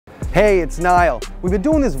Hey, it's Niall. We've been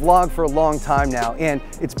doing this vlog for a long time now, and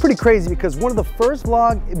it's pretty crazy because one of the first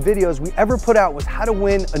vlog videos we ever put out was how to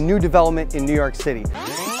win a new development in New York City.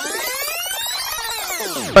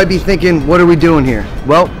 You might be thinking, what are we doing here?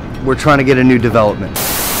 Well, we're trying to get a new development.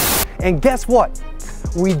 And guess what?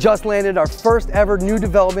 We just landed our first ever new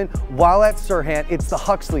development while at SERHANT. It's the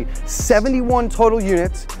HUXLEY, 71 total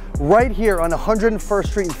units right here on 101st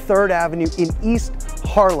Street and 3rd Avenue in East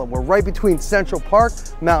Harlem. We're right between Central Park,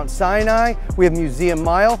 Mount Sinai, we have Museum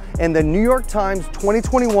Mile, and the New York Times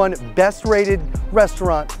 2021 best rated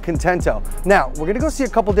restaurant, Contento. Now, we're gonna go see a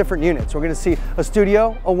couple different units. We're gonna see a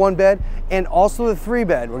studio, a 1-bed, and also the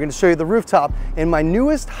 3-bed. We're gonna show you the rooftop, and my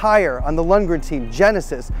newest hire on the Lundgren team,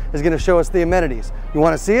 Genesis, is gonna show us the amenities. You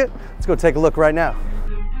wanna see it? Let's go take a look right now.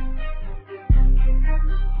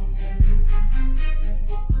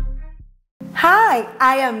 Hi,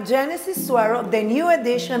 I am Genesis Suero, the new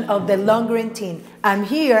edition of the Lundgren team. I'm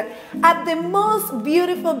here at the most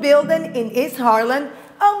beautiful building in East Harlem.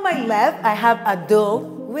 On my left, I have Abdul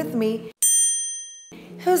with me,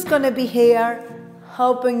 who's gonna be here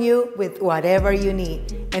helping you with whatever you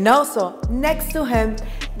need. And also, next to him,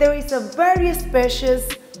 there is a very spacious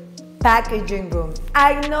packaging room.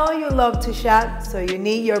 I know you love to shop, so you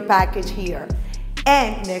need your package here.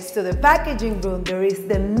 And next to the packaging room, there is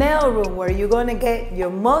the mail room where you're gonna get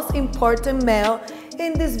your most important mail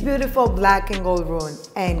in this beautiful black and gold room.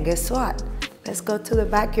 And guess what? Let's go to the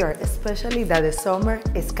backyard, especially that the summer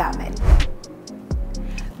is coming.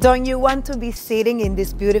 Don't you want to be sitting in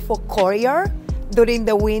this beautiful courtyard during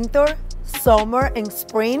the winter, summer, and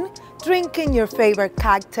spring, drinking your favorite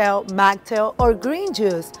cocktail, mocktail, or green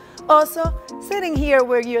juice? Also, sitting here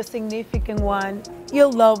with your significant one, your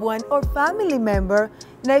loved one, or family member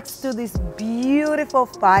next to this beautiful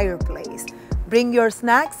fireplace. Bring your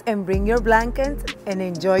snacks and bring your blankets and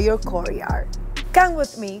enjoy your courtyard. Come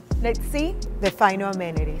with me, let's see the final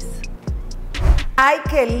amenities. Ay,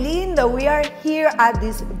 que lindo! We are here at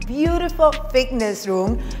this beautiful fitness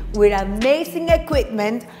room with amazing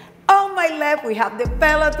equipment. On my left, we have the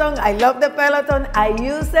Peloton. I love the Peloton. I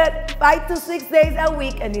use it 5 to 6 days a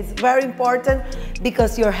week, and it's very important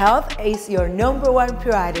because your health is your #1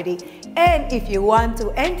 priority. And if you want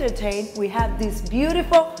to entertain, we have this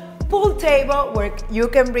beautiful pool table where you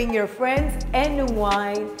can bring your friends and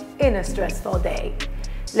unwind in a stressful day.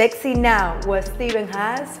 Let's see now what Steven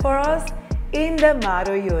has for us in the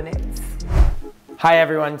model units. Hi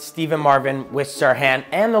everyone, Steven Marvin with SERHANT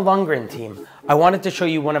and the Lundgren team. I wanted to show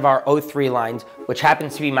you one of our 03 lines, which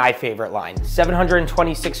happens to be my favorite line.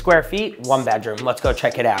 726 square feet, 1 bedroom. Let's go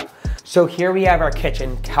check it out. So here we have our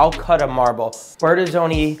kitchen, Calcutta marble,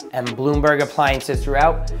 Bertazzoni and Blomberg appliances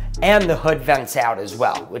throughout, and the hood vents out as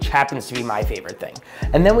well, which happens to be my favorite thing.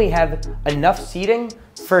 And then we have enough seating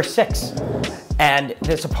for 6. And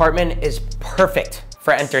this apartment is perfect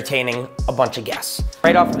for entertaining a bunch of guests.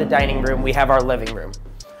 Right off of the dining room, we have our living room,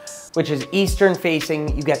 which is eastern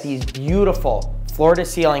facing. You get these beautiful floor to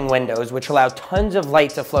ceiling windows, which allow tons of light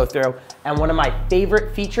to flow through. And one of my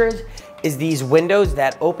favorite features is these windows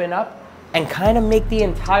that open up and kind of make the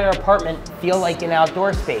entire apartment feel like an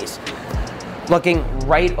outdoor space, looking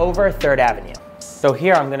right over 3rd Avenue. So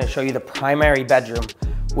here I'm gonna show you the primary bedroom,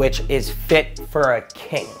 which is fit for a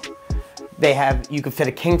king. You can fit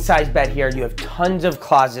a king size bed here. You have tons of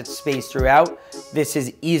closet space throughout. This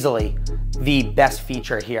is easily the best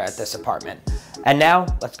feature here at this apartment. And now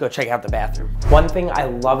let's go check out the bathroom. One thing I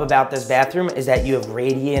love about this bathroom is that you have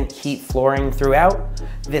radiant heat flooring throughout.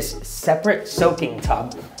 This separate soaking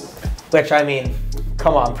tub, which I mean,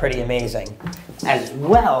 come on, pretty amazing. As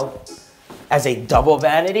well as a double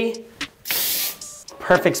vanity.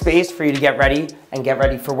 Perfect space for you to get ready and get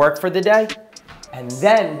ready for work for the day. And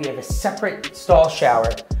then we have a separate stall shower,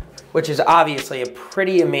 which is obviously a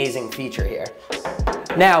pretty amazing feature here.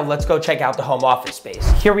 Now let's go check out the home office space.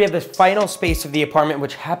 Here we have the final space of the apartment,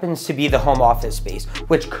 which happens to be the home office space,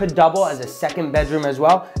 which could double as a 2nd bedroom as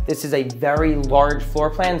well. This is a very large floor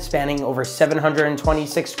plan spanning over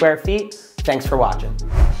 726 square feet. Thanks for watching.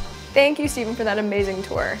 Thank you, Steven, for that amazing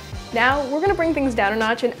tour. Now we're gonna bring things down a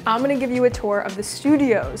notch and I'm gonna give you a tour of the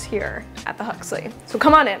studios here at the HUXLEY. So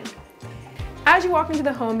come on in. As you walk into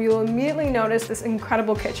the home, you will immediately notice this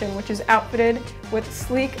incredible kitchen, which is outfitted with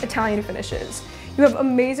sleek Italian finishes. You have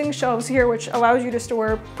amazing shelves here, which allows you to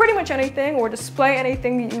store pretty much anything or display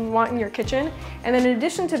anything that you want in your kitchen. And then in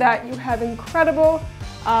addition to that, you have incredible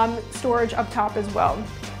storage up top as well.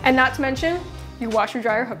 And not to mention, your washer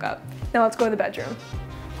dryer hookup. Now let's go to the bedroom.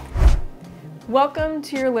 Welcome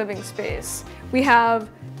to your living space. We have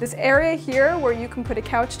this area here where you can put a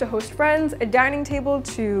couch to host friends, a dining table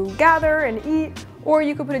to gather and eat, or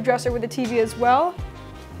you could put a dresser with a TV as well.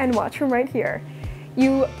 and watch from right here.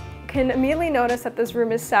 You can immediately notice that this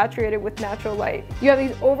room is saturated with natural light. You have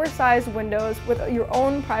these oversized windows with your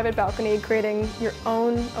own private balcony, creating your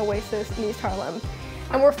own oasis in East Harlem.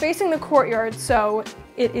 And we're facing the courtyard, so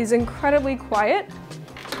it is incredibly quiet.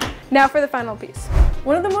 Now for the final piece.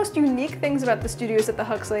 One of the most unique things about the studios at the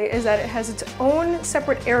Huxley is that it has its own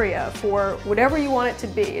separate area for whatever you want it to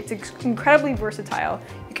be. It's incredibly versatile.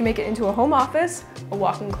 You can make it into a home office, a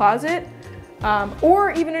walk-in closet,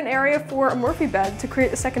 or even an area for a Murphy bed to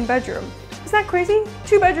create a second bedroom. Isn't that crazy?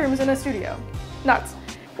 2 bedrooms in a studio. Nuts.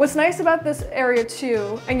 What's nice about this area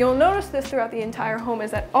too, and you'll notice this throughout the entire home, is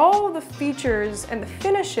that all of the features and the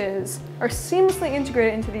finishes are seamlessly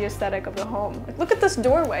integrated into the aesthetic of the home. Like, look at this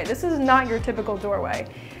doorway. This is not your typical doorway.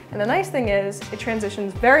 And the nice thing is, it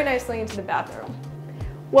transitions very nicely into the bathroom.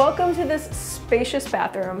 Welcome to this spacious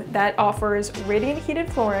bathroom that offers radiant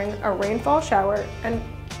heated flooring, a rainfall shower, and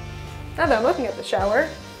now that I'm looking at the shower,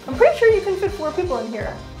 I'm pretty sure you can fit 4 people in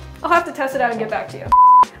here. I'll have to test it out and get back to you.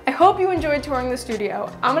 I hope you enjoyed touring the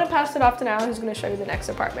studio. I'm gonna pass it off to Niall, who's gonna show you the next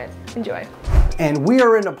apartment. Enjoy. And we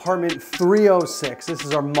are in apartment 306. This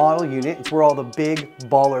is our model unit. It's where all the big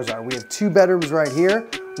ballers are. We have 2 bedrooms right here,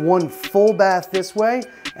 1 full bath this way,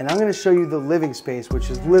 and I'm gonna show you the living space, which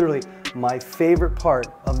is literally my favorite part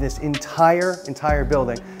of this entire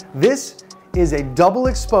building. This is a double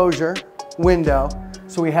exposure window.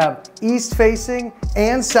 So we have east facing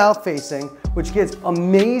and south facing, which gets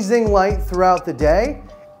amazing light throughout the day.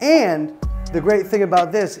 And the great thing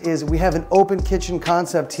about this is we have an open kitchen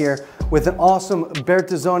concept here with an awesome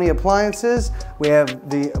Bertazzoni appliances. We have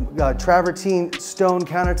the travertine stone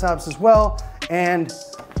countertops as well, and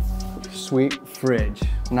sweet fridge.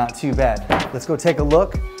 Not too bad. Let's go take a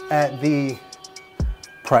look at the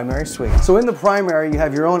primary suite. So in the primary, you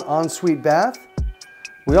have your own ensuite bath.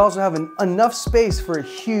 We also have enough space for a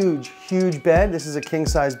huge bed. This is a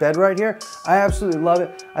king-size bed right here. I absolutely love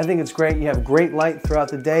it. I think it's great. You have great light throughout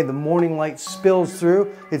the day. The morning light spills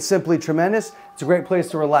through. It's simply tremendous. It's a great place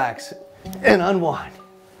to relax and unwind.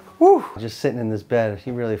 Woo! Just sitting in this bed,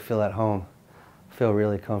 you really feel at home. I feel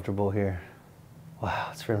really comfortable here. Wow,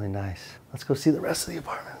 it's really nice. Let's go see the rest of the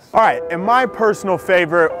apartments. All right, and my personal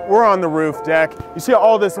favorite, we're on the roof deck. You see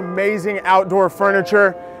all this amazing outdoor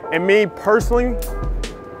furniture, and me personally,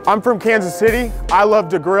 I'm from Kansas City. I love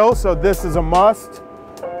to grill, so this is a must.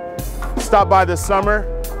 Stop by this summer,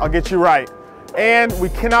 I'll get you right. And we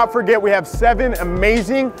cannot forget, we have 7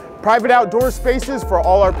 amazing private outdoor spaces for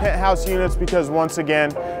all our penthouse units because once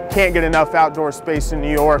again, can't get enough outdoor space in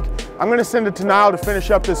New York. I'm gonna send it to Niall to finish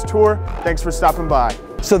up this tour. Thanks for stopping by.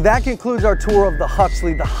 So that concludes our tour of the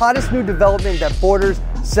Huxley, the hottest new development that borders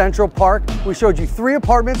Central Park. We showed you 3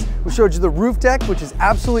 apartments. We showed you the roof deck, which is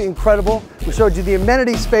absolutely incredible. We showed you the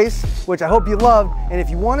amenity space, which I hope you loved. And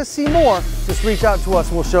if you want to see more, just reach out to us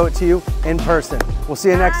and we'll show it to you in person. We'll see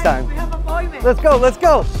you next time. We have an appointment. Let's go, let's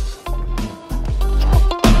go.